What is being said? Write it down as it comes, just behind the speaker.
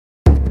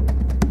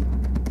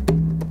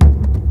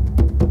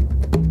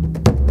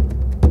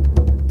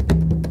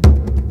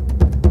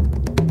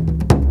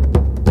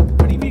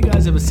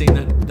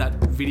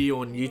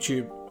video on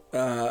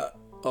YouTube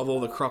of all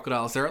the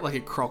crocodiles. They're at like a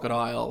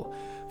crocodile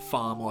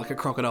farm or like a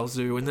crocodile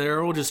zoo, and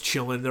they're all just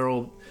chilling. They're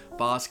all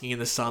basking in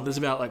the sun. There's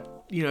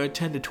about 10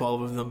 to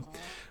 12 of them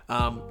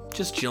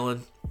just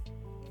chilling.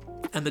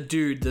 And the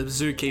dude, the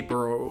zookeeper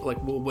or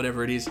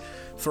whatever it is,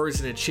 throws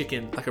in a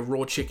chicken, like a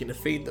raw chicken, to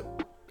feed them.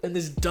 And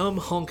this dumb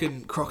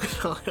honking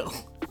crocodile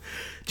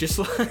just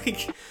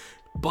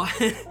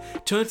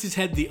turns his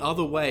head the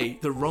other way,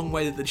 the wrong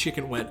way that the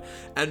chicken went,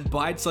 and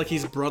bites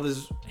his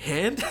brother's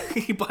hand.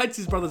 He bites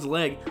his brother's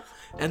leg,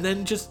 and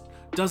then just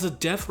does a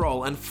death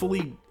roll and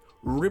fully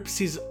rips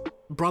his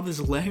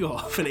brother's leg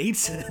off and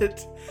eats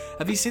it.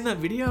 Have you seen that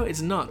video?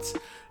 It's nuts.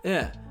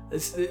 Yeah.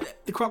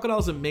 The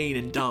crocodiles are mean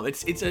and dumb.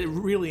 It's a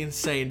really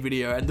insane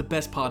video, and the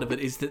best part of it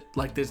is that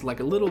there's a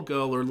little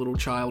girl or a little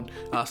child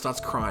starts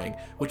crying,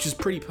 which is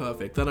pretty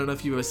perfect. I don't know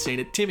if you've ever seen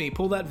it. Timmy,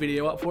 pull that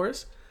video up for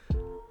us.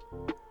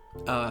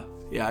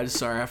 Yeah,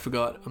 I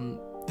forgot.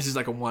 This is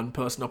like a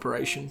one-person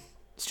operation.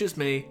 It's just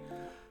me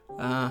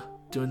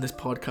doing this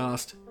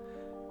podcast.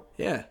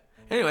 Yeah.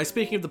 Anyway,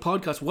 speaking of the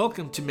podcast,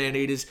 welcome to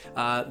Maneaters,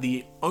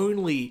 the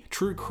only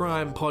true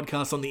crime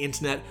podcast on the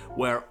internet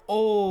where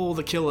all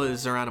the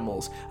killers are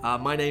animals.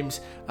 My name's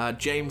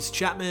James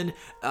Chapman,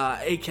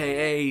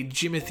 aka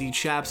Jimothy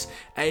Chaps,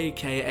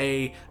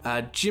 aka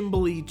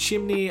Jimbley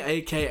Chimney,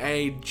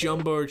 aka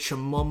Jumbo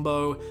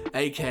Chimombo,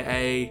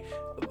 aka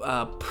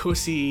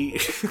Pussy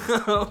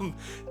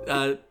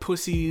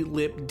Pussy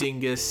Lip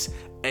Dingus,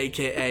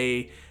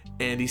 aka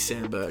Andy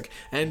Samberg.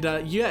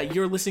 And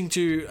you're listening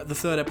to the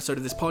third episode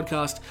of this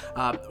podcast.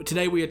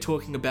 Today we are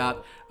talking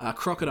about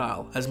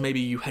crocodile, as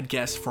maybe you had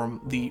guessed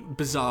from the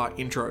bizarre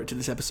intro to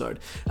this episode.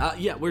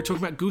 We're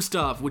talking about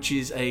Gustav, which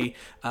is a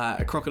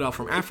crocodile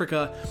from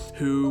Africa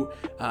who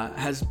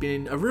has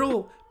been a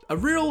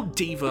real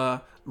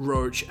diva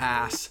roach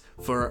ass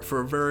for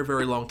a very,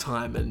 very long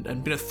time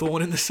and been a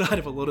thorn in the side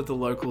of a lot of the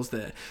locals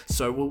there.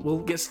 So we'll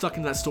get stuck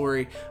in that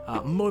story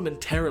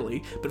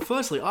momentarily. But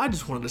firstly, I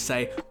just wanted to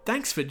say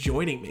thanks for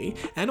joining me,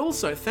 and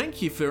also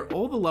thank you for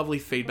all the lovely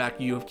feedback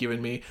you have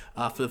given me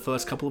for the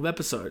first couple of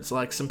episodes.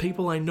 Like, some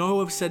people I know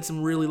have said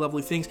some really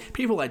lovely things.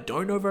 People I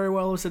don't know very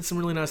well have said some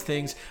really nice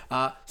things.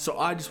 So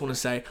I just want to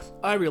say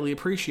I really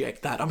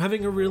appreciate that. I'm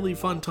having a really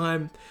fun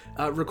time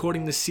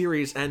recording this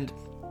series, and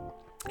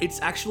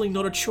it's actually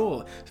not a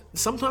chore.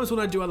 Sometimes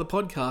when I do other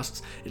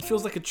podcasts, it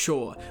feels like a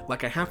chore.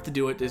 Like I have to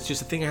do it. It's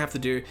just a thing I have to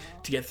do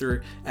to get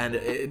through, and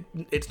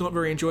it's not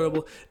very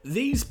enjoyable.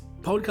 These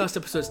podcast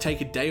episodes take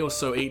a day or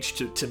so each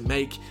to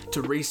make,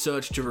 to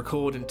research, to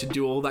record, and to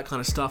do all that kind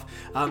of stuff.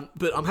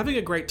 But I'm having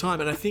a great time,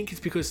 and I think it's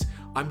because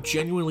I'm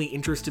genuinely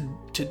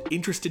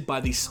interested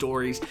by these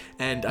stories,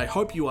 and I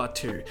hope you are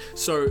too.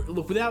 So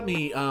look, without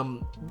me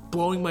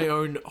blowing my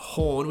own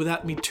horn,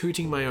 without me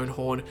tooting my own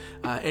horn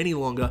any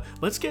longer,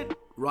 let's get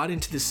right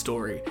into this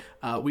story.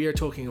 We are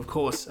talking, of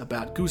course,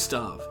 about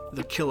Gustav,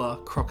 the killer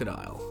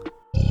crocodile.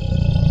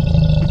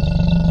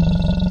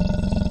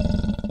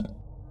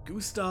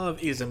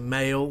 Gustav is a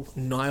male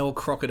Nile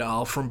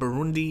crocodile from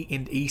Burundi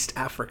in East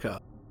Africa.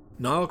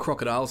 Nile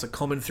crocodiles are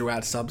common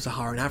throughout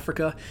sub-Saharan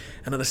Africa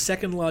and are the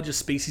second largest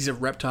species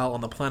of reptile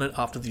on the planet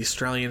after the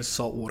Australian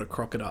saltwater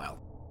crocodile.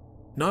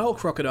 Nile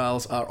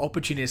crocodiles are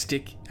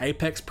opportunistic,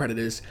 apex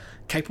predators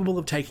capable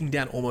of taking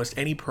down almost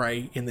any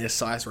prey in their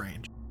size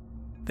range.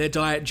 Their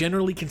diet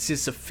generally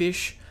consists of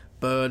fish,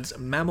 birds,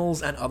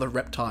 mammals, and other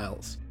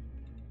reptiles.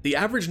 The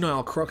average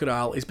Nile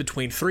crocodile is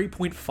between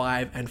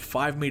 3.5 and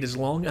 5 meters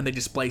long, and they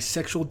display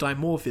sexual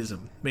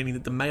dimorphism, meaning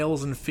that the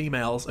males and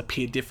females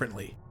appear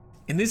differently.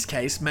 In this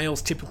case,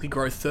 males typically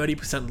grow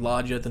 30%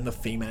 larger than the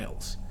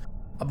females.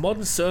 A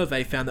modern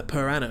survey found that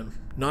per annum,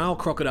 Nile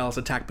crocodiles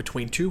attack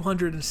between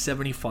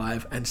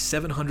 275 and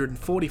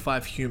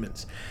 745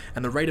 humans,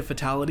 and the rate of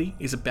fatality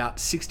is about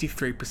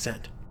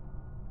 63%.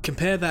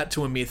 Compare that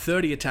to a mere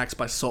 30 attacks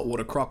by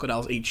saltwater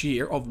crocodiles each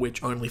year, of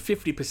which only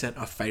 50%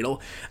 are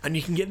fatal, and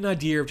you can get an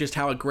idea of just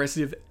how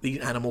aggressive these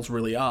animals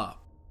really are.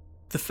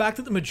 The fact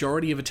that the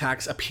majority of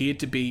attacks appear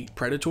to be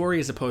predatory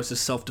as opposed to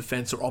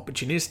self-defense or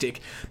opportunistic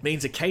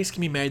means a case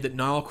can be made that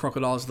Nile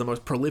crocodiles are the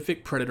most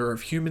prolific predator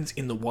of humans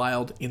in the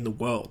wild in the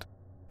world.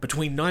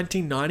 Between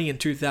 1990 and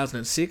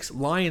 2006,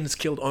 lions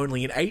killed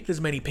only an eighth as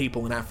many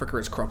people in Africa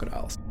as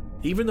crocodiles.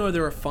 Even though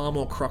there are far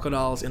more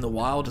crocodiles in the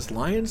wild as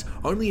lions,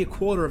 only a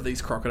quarter of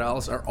these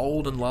crocodiles are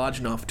old and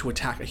large enough to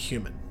attack a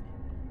human.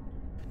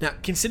 Now,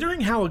 considering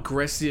how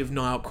aggressive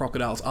Nile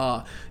crocodiles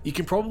are, you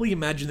can probably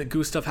imagine that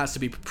Gustav has to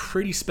be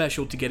pretty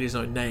special to get his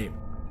own name.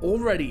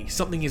 Already,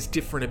 something is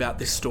different about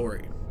this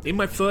story. In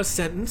my first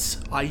sentence,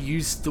 I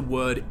used the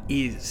word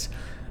is,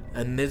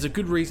 and there's a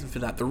good reason for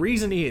that. The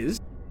reason is,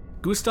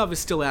 Gustav is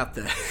still out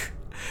there.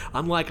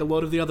 Unlike a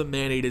lot of the other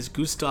man-eaters,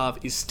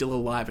 Gustav is still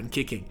alive and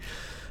kicking.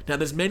 Now,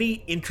 there's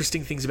many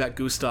interesting things about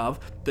Gustav,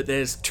 but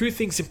there's two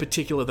things in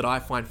particular that I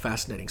find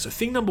fascinating. So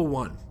thing number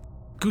one,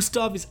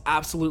 Gustav is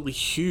absolutely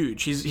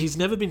huge. He's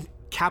never been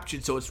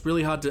captured, so it's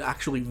really hard to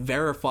actually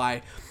verify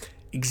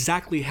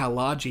exactly how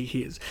large he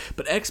is,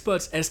 but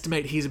experts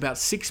estimate he's about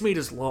 6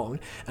 meters long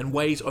and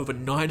weighs over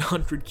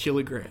 900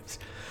 kilograms.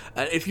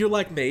 If you're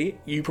like me,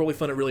 you probably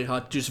find it really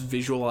hard to just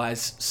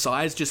visualize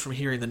size just from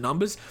hearing the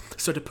numbers.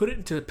 So to put it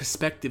into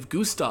perspective,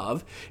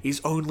 Gustav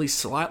is only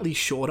slightly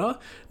shorter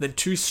than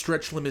 2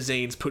 stretch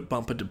limousines put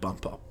bumper to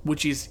bumper,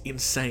 which is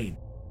insane.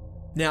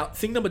 Now,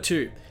 thing number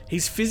 2,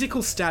 his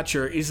physical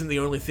stature isn't the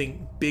only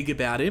thing big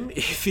about him,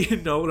 if you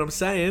know what I'm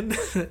saying.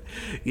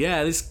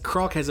 Yeah, this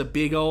croc has a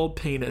big old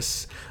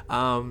penis.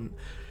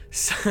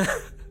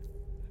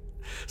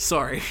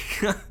 Sorry,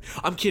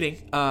 I'm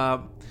kidding.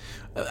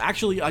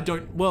 Actually, I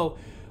don't know,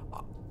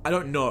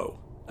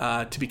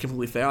 to be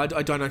completely fair. I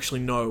don't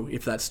actually know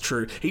if that's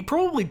true. He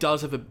probably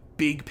does have a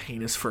big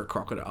penis for a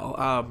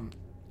crocodile.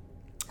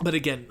 But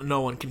again,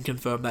 no one can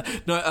confirm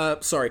that. No,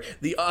 sorry.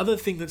 The other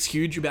thing that's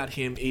huge about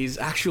him is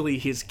actually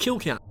his kill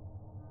count.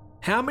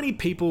 How many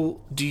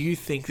people do you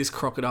think this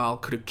crocodile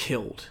could have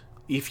killed?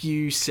 If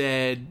you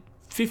said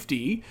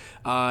 50,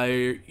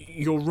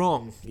 you're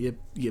wrong,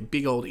 you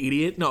big old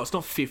idiot. No, it's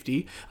not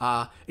 50.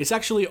 It's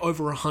actually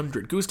over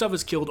 100. Gustav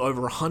has killed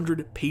over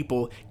 100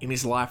 people in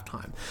his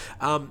lifetime.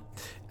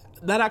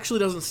 That actually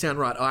doesn't sound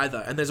right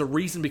either, and there's a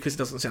reason because it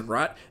doesn't sound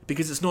right,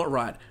 because it's not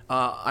right.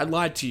 I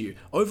lied to you.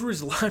 Over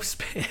his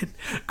lifespan,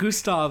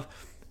 Gustav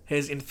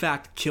has in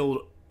fact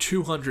killed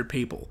 200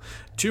 people.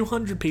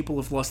 200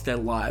 people have lost their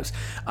lives.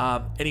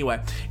 Anyway,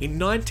 in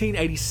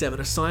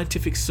 1987, a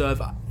scientific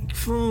survey...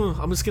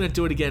 I'm just going to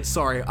do it again.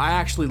 Sorry, I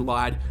actually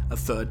lied a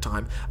third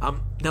time.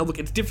 Now look,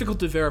 it's difficult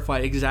to verify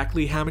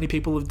exactly how many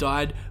people have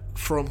died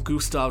from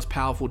Gustav's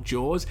powerful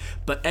jaws,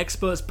 but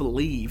experts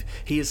believe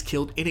he has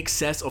killed in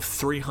excess of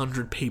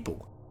 300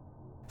 people.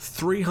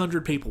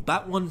 300 people.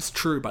 That one's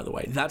true, by the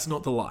way. That's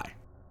not the lie.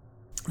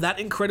 That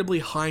incredibly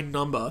high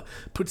number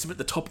puts him at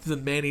the top of the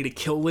man-eater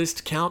kill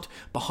list count,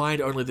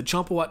 behind only the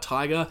Champawat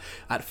tiger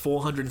at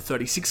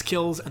 436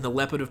 kills and the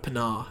leopard of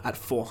Pinar at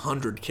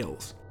 400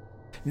 kills.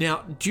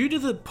 Now, due to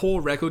the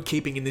poor record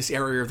keeping in this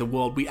area of the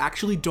world, we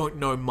actually don't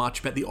know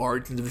much about the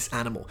origins of this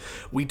animal.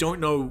 We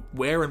don't know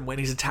where and when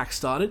his attack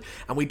started,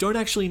 and we don't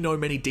actually know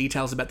many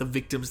details about the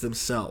victims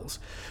themselves.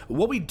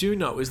 What we do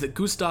know is that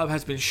Gustav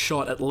has been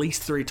shot at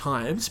least 3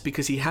 times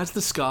because he has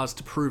the scars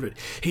to prove it.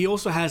 He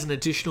also has an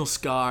additional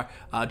scar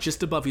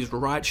just above his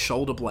right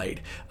shoulder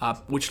blade,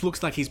 which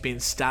looks like he's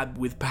been stabbed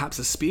with perhaps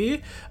a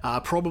spear,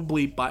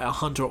 probably by a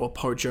hunter or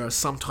poacher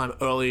sometime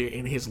earlier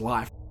in his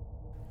life.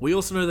 We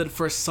also know that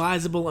for a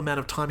sizable amount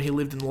of time he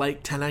lived in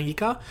Lake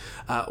Tanganyika,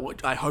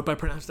 which I hope I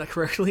pronounced that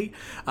correctly,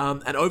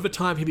 and over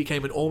time he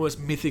became an almost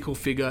mythical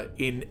figure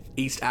in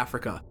East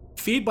Africa.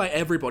 Feared by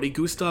everybody,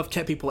 Gustav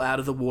kept people out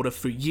of the water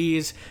for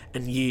years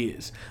and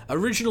years.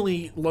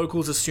 Originally,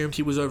 locals assumed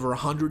he was over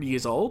 100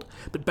 years old,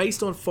 but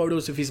based on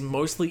photos of his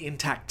mostly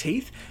intact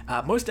teeth,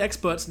 most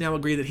experts now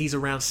agree that he's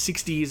around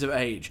 60 years of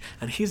age,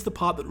 and here's the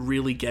part that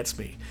really gets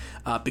me.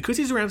 Because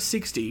he's around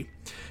 60,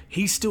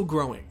 he's still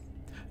growing.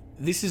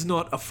 This is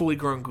not a fully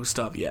grown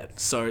Gustav yet.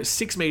 So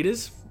 6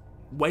 meters,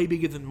 way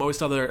bigger than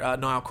most other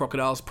Nile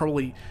crocodiles,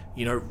 probably,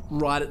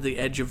 right at the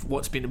edge of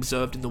what's been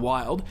observed in the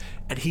wild,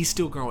 and he's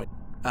still growing.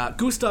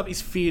 Gustav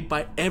is feared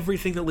by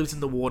everything that lives in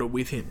the water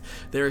with him.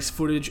 There is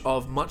footage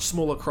of much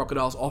smaller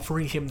crocodiles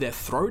offering him their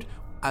throat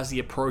as he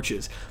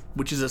approaches,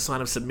 which is a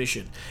sign of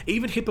submission.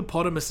 Even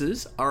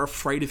hippopotamuses are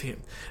afraid of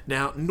him.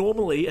 Now,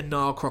 normally a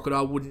Nile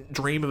crocodile wouldn't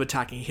dream of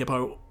attacking a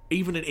hippo,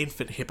 even an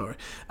infant hippo.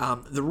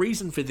 The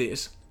reason for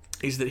this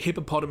is that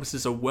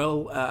hippopotamuses are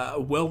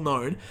well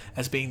known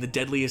as being the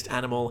deadliest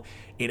animal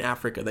in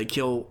Africa. They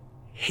kill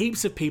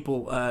heaps of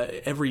people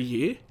every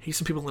year, heaps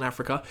of people in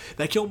Africa.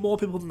 They kill more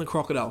people than the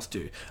crocodiles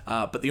do.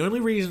 But the only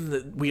reason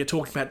that we are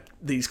talking about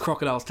these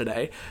crocodiles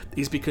today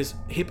is because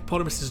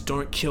hippopotamuses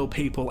don't kill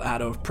people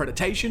out of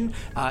predation.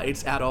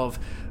 It's out of,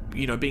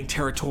 being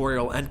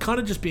territorial and kind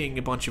of just being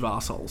a bunch of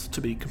assholes,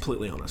 to be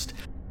completely honest.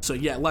 So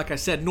yeah, like I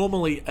said,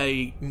 normally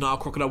a Nile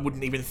crocodile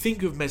wouldn't even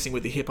think of messing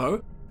with a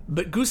hippo.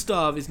 But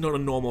Gustav is not a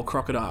normal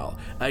crocodile.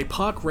 A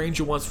park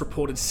ranger once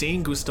reported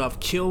seeing Gustav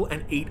kill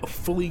and eat a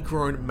fully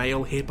grown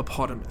male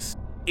hippopotamus.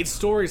 It's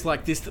stories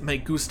like this that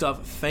made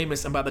Gustav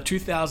famous, and by the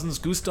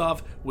 2000s,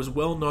 Gustav was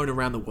well known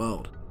around the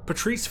world.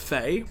 Patrice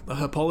Fay, a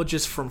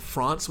herpologist from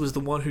France, was the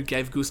one who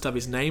gave Gustav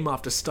his name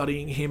after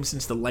studying him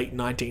since the late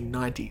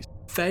 1990s.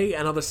 Fay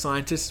and other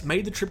scientists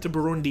made the trip to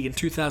Burundi in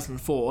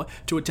 2004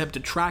 to attempt to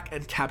track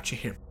and capture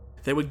him.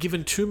 They were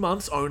given 2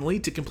 months only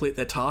to complete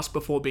their task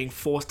before being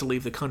forced to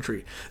leave the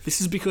country. This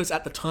is because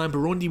at the time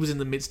Burundi was in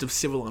the midst of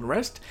civil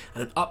unrest,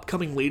 and an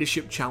upcoming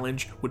leadership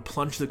challenge would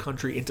plunge the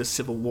country into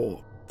civil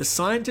war. The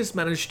scientists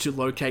managed to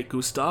locate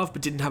Gustav,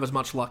 but didn't have as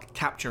much luck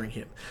capturing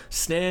him.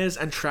 Snares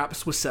and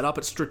traps were set up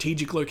at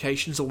strategic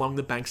locations along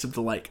the banks of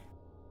the lake.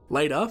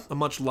 Later, a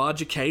much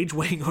larger cage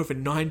weighing over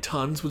 9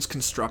 tons was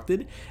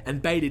constructed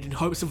and baited in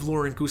hopes of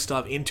luring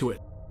Gustav into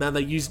it. Now,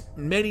 they used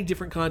many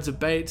different kinds of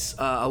baits,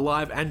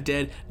 alive and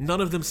dead. None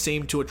of them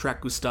seemed to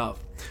attract Gustav.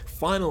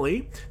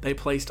 Finally, they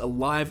placed a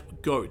live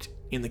goat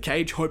in the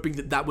cage, hoping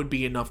that that would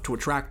be enough to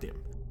attract him.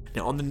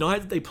 Now, on the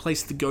night that they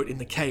placed the goat in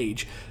the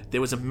cage, there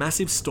was a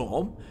massive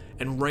storm,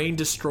 and rain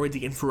destroyed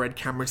the infrared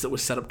cameras that were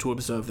set up to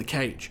observe the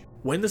cage.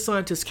 When the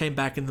scientists came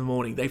back in the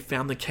morning, they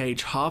found the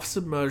cage half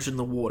submerged in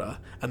the water,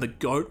 and the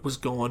goat was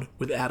gone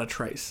without a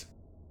trace.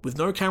 With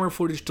no camera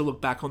footage to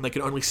look back on, they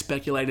could only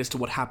speculate as to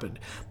what happened.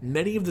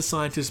 Many of the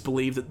scientists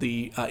believe that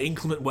the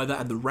inclement weather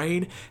and the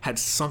rain had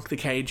sunk the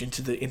cage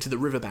into the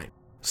riverbank.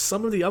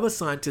 Some of the other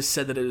scientists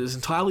said that it is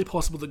entirely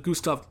possible that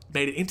Gustav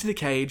made it into the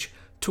cage,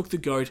 took the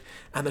goat,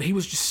 and that he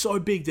was just so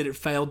big that it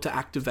failed to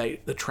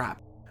activate the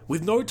trap.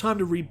 With no time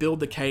to rebuild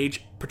the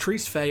cage,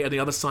 Patrice Faye and the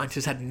other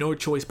scientists had no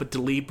choice but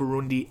to leave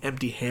Burundi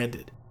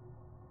empty-handed.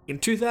 In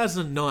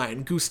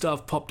 2009,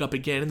 Gustav popped up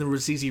again in the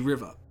Ruzizi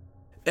River.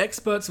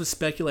 Experts have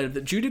speculated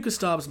that due to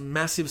Gustav's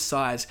massive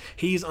size,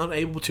 he is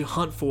unable to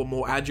hunt for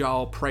more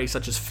agile prey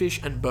such as fish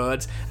and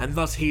birds, and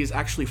thus he is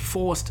actually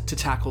forced to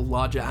tackle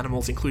larger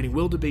animals including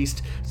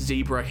wildebeest,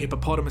 zebra,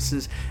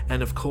 hippopotamuses,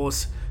 and of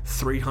course,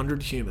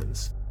 300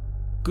 humans.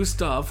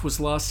 Gustav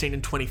was last seen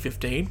in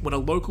 2015 when a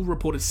local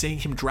reported seeing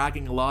him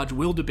dragging a large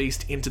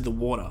wildebeest into the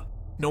water.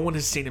 No one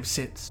has seen him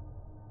since.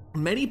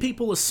 Many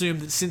people assume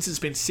that since it's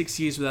been 6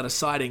 years without a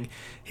sighting,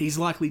 he's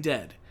likely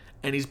dead,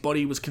 and his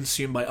body was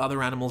consumed by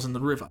other animals in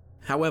the river.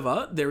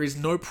 However, there is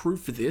no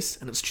proof for this,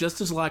 and it's just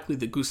as likely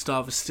that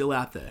Gustav is still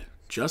out there,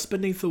 just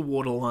beneath the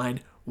waterline,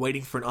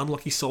 waiting for an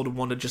unlucky soul to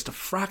wander just a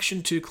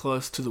fraction too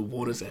close to the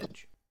water's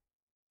edge.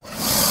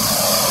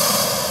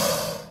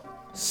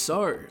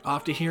 So,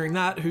 after hearing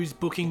that, who's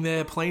booking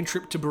their plane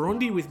trip to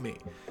Burundi with me?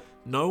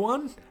 No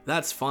one?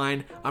 That's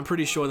fine. I'm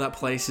pretty sure that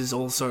place is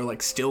also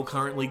still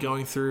currently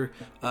going through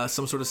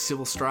some sort of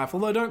civil strife,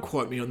 although don't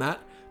quote me on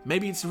that.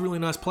 Maybe it's a really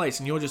nice place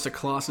and you're just a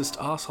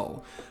classist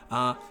asshole.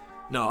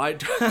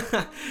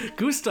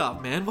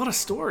 Gustav, man, what a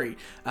story.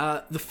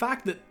 The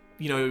fact that,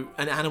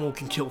 an animal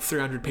can kill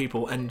 300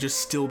 people and just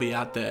still be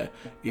out there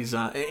is,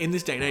 in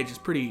this day and age, is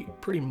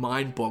pretty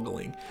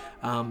mind-boggling.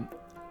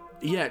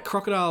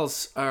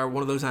 Crocodiles are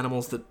one of those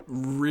animals that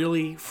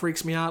really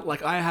freaks me out.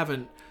 I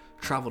haven't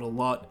traveled a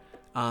lot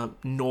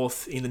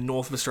north in the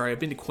north of Australia. I've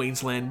been to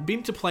Queensland,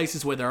 been to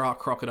places where there are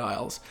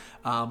crocodiles.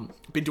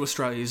 Been to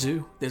Australia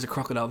Zoo. There's a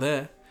crocodile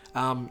there.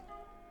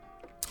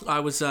 I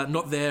was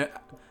not there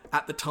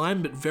at the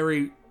time, but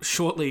very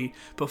shortly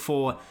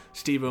before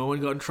Steve Irwin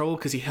got in trouble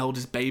because he held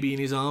his baby in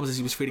his arms as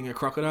he was feeding a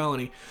crocodile,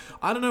 and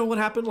I don't know what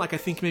happened. I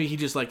think maybe he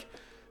just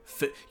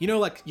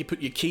you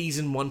put your keys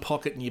in one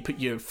pocket and you put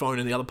your phone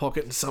in the other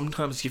pocket, and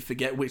sometimes you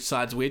forget which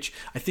side's which.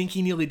 I think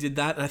he nearly did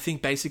that, and I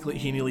think basically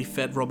he nearly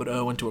fed Robert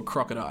Irwin to a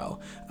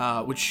crocodile,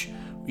 which,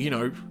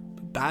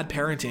 bad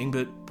parenting,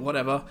 but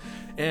whatever.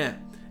 Yeah.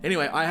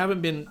 Anyway, I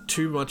haven't been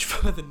too much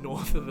further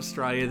north of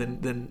Australia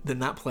than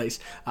that place,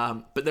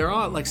 but there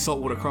are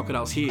saltwater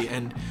crocodiles here,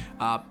 and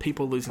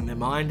people losing their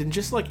mind, and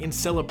just in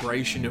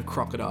celebration of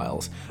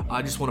crocodiles,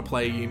 I just want to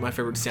play you my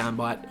favourite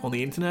soundbite on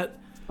the internet.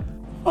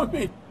 I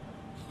mean,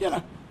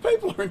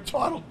 people are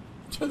entitled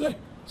to their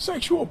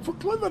sexual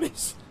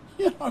proclivities,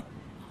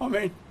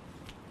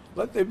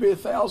 let there be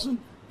 1,000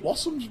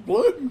 blossoms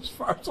bloom as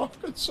far as I'm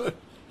concerned,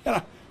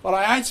 but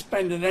I ain't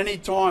spending any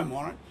time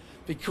on it,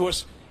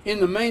 because in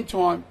the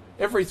meantime,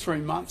 every 3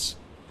 months,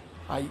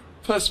 a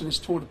person is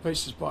torn to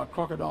pieces by a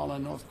crocodile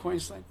in North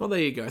Queensland. Well, there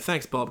you go.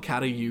 Thanks, Bob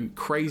Catter, you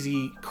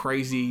crazy,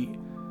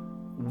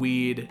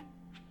 weird,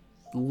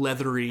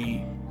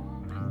 leathery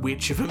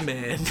witch of a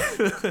man.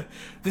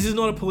 This is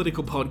not a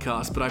political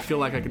podcast, but I feel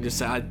like I can just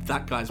say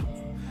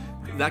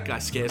that guy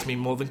scares me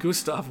more than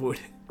Gustav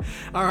would.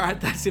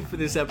 Alright, that's it for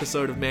this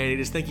episode of Man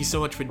Eaters. Thank you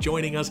so much for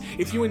joining us.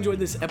 If you enjoyed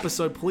this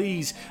episode,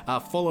 please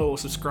follow or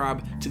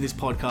subscribe to this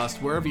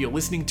podcast wherever you're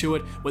listening to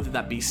it, whether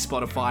that be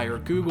Spotify or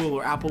Google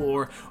or Apple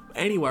or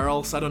anywhere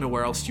else. I don't know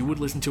where else you would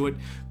listen to it.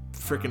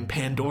 Frickin'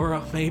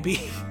 Pandora, maybe.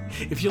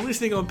 If you're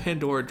listening on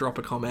Pandora, drop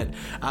a comment.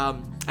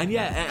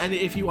 And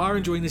if you are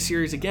enjoying the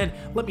series, again,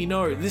 let me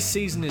know. This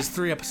season is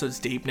 3 episodes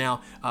deep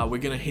now. We're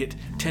gonna hit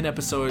 10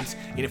 episodes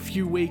in a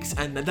few weeks,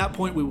 and at that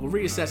point we will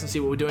reassess and see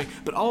what we're doing.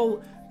 But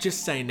I'll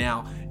just say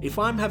now, if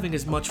I'm having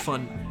as much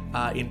fun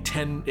at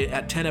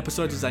 10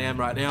 episodes as I am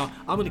right now,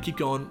 I'm gonna keep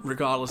going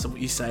regardless of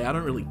what you say. I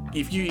don't really,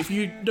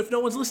 if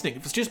no one's listening,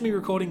 if it's just me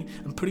recording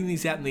and putting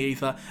these out in the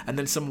ether, and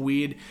then some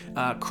weird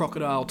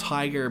crocodile,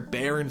 tiger,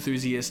 bear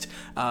enthusiast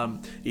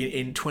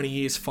in 20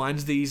 years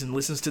finds these and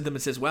listens to them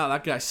and says, wow,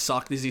 that guy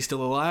sucked, is he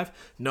still alive?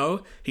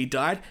 No, he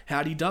died.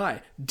 How'd he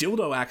die?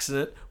 Dildo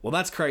accident. Well,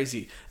 that's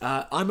crazy.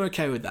 I'm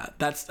okay with that.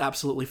 That's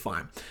absolutely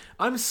fine.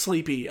 I'm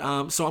sleepy,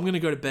 so I'm going to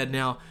go to bed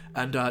now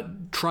and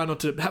try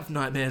not to have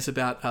nightmares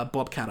about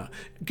Bob Catter.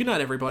 Good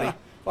night, everybody.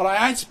 But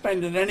I ain't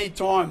spending any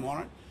time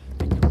on it,